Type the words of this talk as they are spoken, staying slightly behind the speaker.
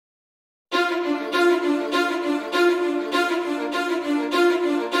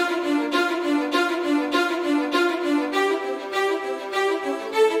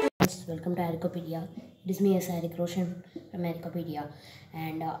welcome to Aricopedia. It is me, as Eric Roshan from Aricopedia,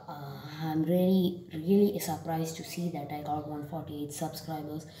 and I'm really surprised to see that I got 148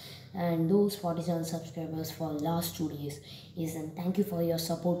 subscribers, and those 47 subscribers for last 2 days. Yes, and thank you for your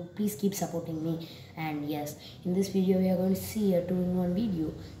support. Please keep supporting me. And yes, in this video we are going to see a two-in-one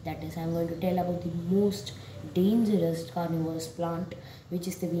video. That is, I'm going to tell about the most dangerous carnivorous plant, which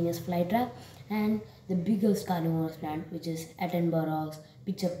is the Venus flytrap, and the biggest carnivorous plant, which is Attenborough's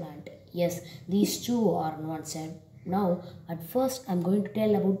pitcher plant. Yes, these two are one set. Now, at first, I'm going to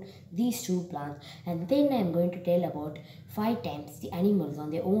tell about these two plants, and then I'm going to tell about 5 times the animals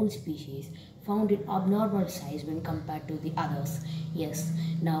on their own species found in abnormal size when compared to the others. Yes,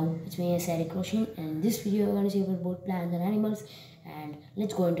 now it's me, as Eric Roshan, and in this video, I'm going to say about both plants and animals. And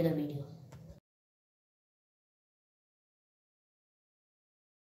let's go into the video.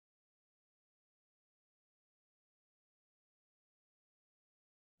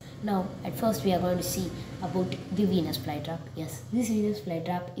 Now, at first, we are going to see about the Venus flytrap. Yes, this Venus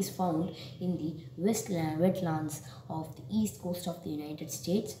flytrap is found in the wetlands of the east coast of the United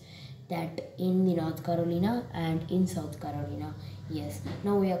States, that in the North Carolina and in South Carolina. Yes,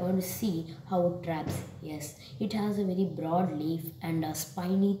 now we are going to see how it traps. Yes, it has a very broad leaf and a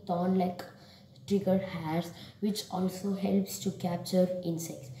spiny thorn-like trigger hairs, which also helps to capture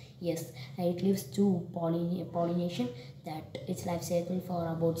insects. Yes, and it lives to pollination, that its life cycle for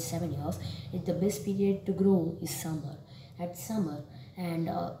about 7 years. The best period to grow is summer. At summer, and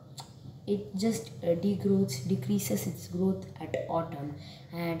it just decreases its growth at autumn,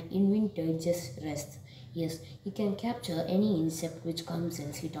 and in winter it just rests. Yes, you can capture any insect which comes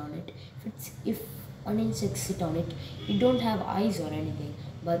and sit on it. If an insect sit on it, it don't have eyes or anything,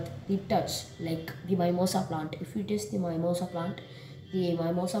 but the touch, like the mimosa plant. If you test the mimosa plant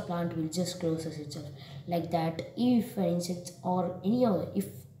will just closes itself like that. If an insect or any other, if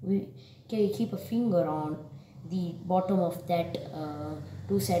we can keep a finger on the bottom of that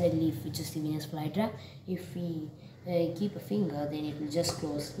two-sided leaf, which is the Venus flytrap, if we keep a finger, then it will just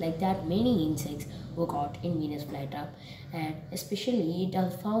close like that. Many insects were caught in Venus flytrap, and especially it are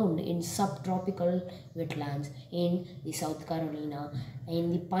found in subtropical wetlands in the South Carolina,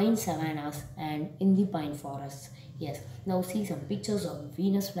 in the pine savannas, and in the pine forests. Yes, now see some pictures of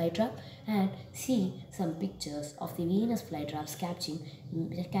Venus flytrap, and see some pictures of the Venus flytraps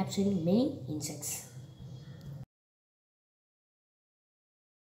capturing many insects.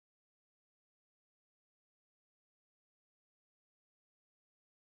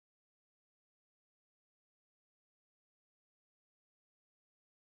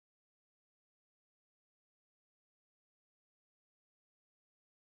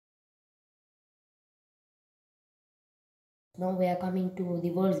 Now we are coming to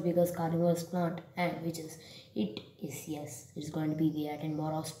the world's biggest carnivorous plant, and it's going to be the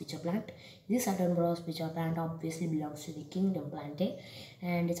Attenborough's pitcher plant. This Attenborough's pitcher plant obviously belongs to the kingdom Plantae,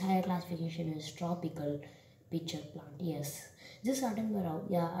 and its higher classification is tropical pitcher plant. Yes, this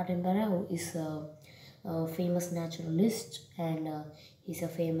Attenborough is a famous naturalist, and he's a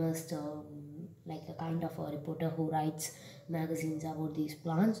famous like a kind of a reporter who writes magazines about these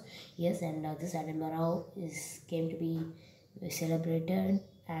plants. Yes, and this Attenborough is came to be celebrated,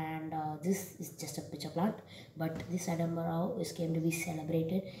 and this is just a pitcher plant, but this Attenborough is came to be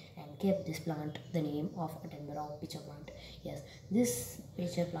celebrated and kept this plant the name of Attenborough pitcher plant. Yes, this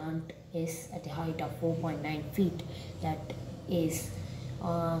pitcher plant is at the height of 4.9 feet, that is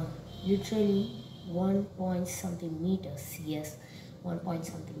literally 1 point something meters. Yes, 1 point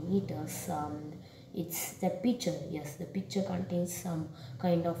something meters. It's the pitcher. Yes, the pitcher contains some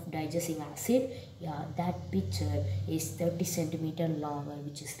kind of digesting acid. Yeah, that pitcher is 30 centimeter long,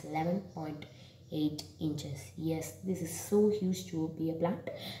 which is 11.8 inches. Yes, this is so huge to be a plant.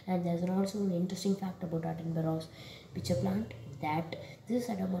 And there's also an interesting fact about Attenborough's pitcher plant, that this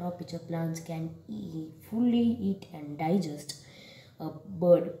Attenborough pitcher plants can fully eat and digest a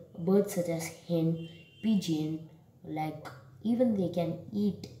birds such as hen, pigeon, like even they can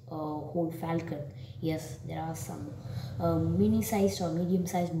eat a whole falcon. Yes, there are some mini-sized or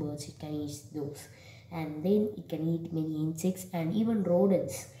medium-sized birds, it can eat those, and then it can eat many insects and even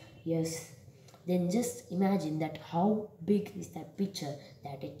rodents. Yes, then just imagine that how big is that pitcher,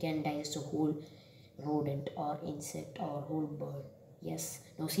 that it can digest a whole rodent or insect or whole bird. Yes,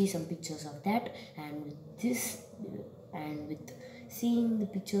 now see some pictures of that, and with seeing the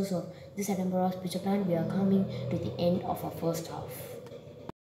pictures of this Attenborough's pitcher plant, we are coming to the end of our first half.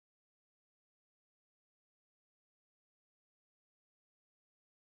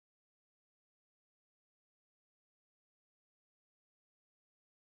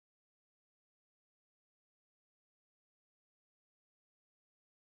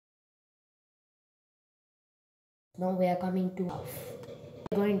 now we are coming to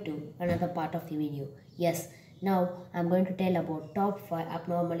going to another part of the video. Yes, now I'm going to tell about top 5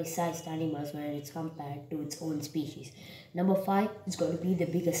 abnormally sized animals when it's compared to its own species. Number 5 is going to be the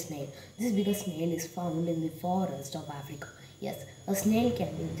biggest snail. This biggest snail is found in the forest of Africa. Yes, a snail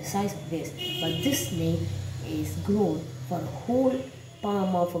can be the size of this, but this snail is grown for a whole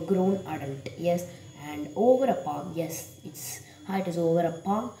palm of a grown adult. Yes, and over a palm. Yes, its height is over a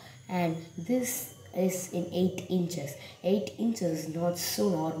palm, and this is in 8 inches. 8 inches is not so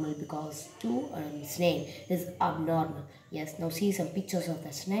normal because to a snail is abnormal. Yes, now see some pictures of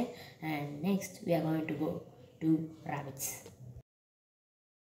the snail, and next we are going to go to rabbits.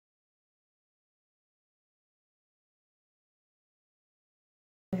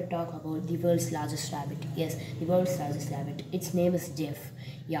 To talk about the world's largest rabbit. Yes, the world's largest rabbit. Its name is Jeff.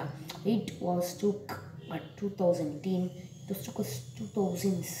 Yeah, it was took at 2010. It was took us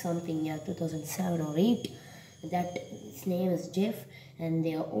 2000 something. Yeah, 2007 or 8. That its name is Jeff, and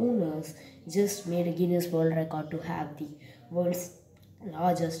their owners just made a Guinness World Record to have the world's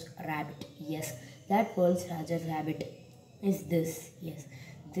largest rabbit. Yes, that world's largest rabbit is this. Yes,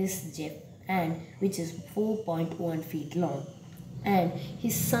 this Jeff, and which is 4.1 feet long, and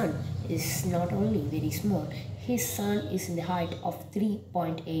his son is not only very small, his son is in the height of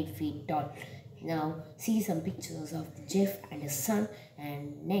 3.8 feet tall. Now see some pictures of Jeff and his son,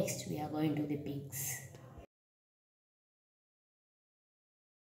 and next we are going to the pigs.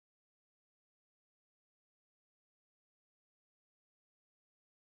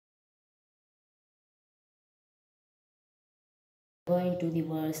 Going to the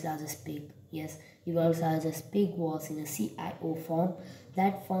world's largest pig. Yes, the world's largest pig was in a CIO farm.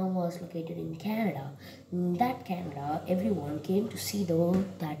 That farm was located in Canada. In that Canada, everyone came to see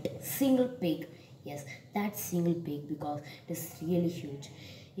that single pig. Yes, that single pig because it is really huge.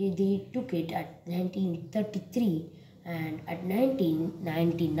 They took it at 1933, and at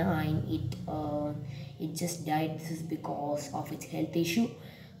 1999 it just died. This is because of its health issue,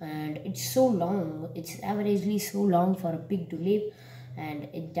 and it's so long, it's averagely so long for a pig to live, and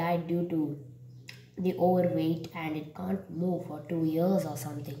it died due to the overweight, and it can't move for 2 years or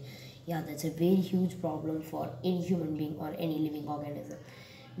something. Yeah, that's a very huge problem for any human being or any living organism.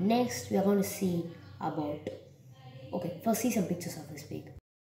 Next we are going to see about, okay, first see some pictures of this pig.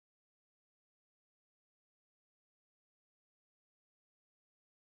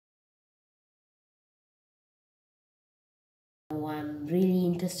 Now I'm really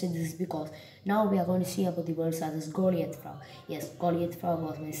interested in this because now we are going to see about the world's largest Goliath frog. Yes, Goliath frog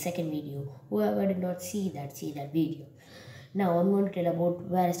was my second video. Whoever did not see that video. Now I'm going to tell about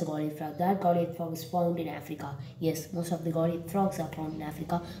where is the Goliath frog. That Goliath frog is found in Africa. Yes, most of the Goliath frogs are found in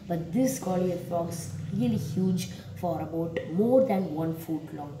Africa, but this Goliath frog is really huge for about more than 1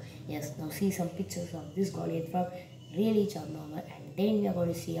 foot long. Yes, now see some pictures of this Goliath frog. Really it's abnormal, and then we are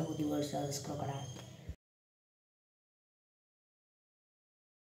going to see about the world's largest crocodile.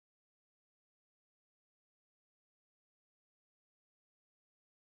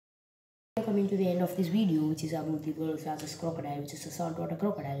 Coming to the end of this video, which is about the world's largest crocodile, which is a saltwater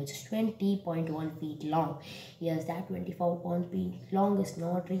crocodile, which is 20.1 feet long. Yes, that 24 feet long is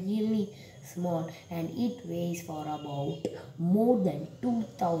not really small, and it weighs for about more than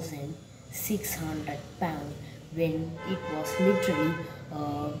 2,600 pounds when it was literally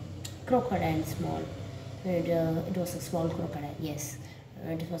crocodile small. It was a small crocodile, yes.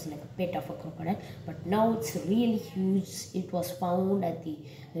 It was like a pet of a crocodile, but now it's really huge. It was found at the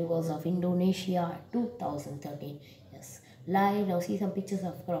rivers of Indonesia 2013. Yes, live now see some pictures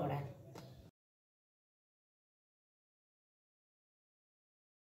of crocodile.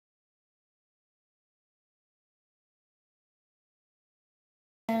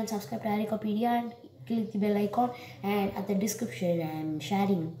 And subscribe to Aricopedia and click the bell icon, and at the description I am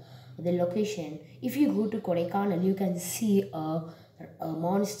sharing the location. If you go to Kodaikanal, you can see a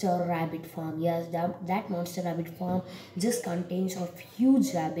monster rabbit farm. Yes, that monster rabbit farm just contains of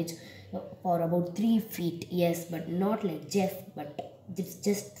huge rabbits for about 3 feet. Yes, but not like Jeff, but it's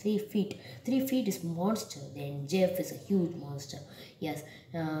just 3 feet. 3 feet is monster, then Jeff is a huge monster. Yes,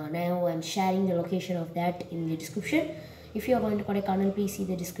 now I'm sharing the location of that in the description. If you are going to Kodaikanal, please see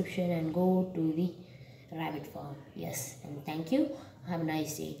the description and go to the rabbit farm. Yes, and thank you. Have a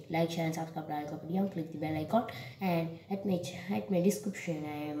nice day. Like, share, and subscribe to Aricopedia. Click the bell icon, and at my description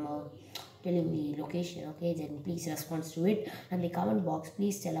I am telling the location. Okay, then please respond to it, and the comment box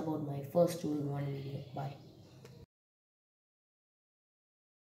please tell about my first 2-in-1 video. Bye.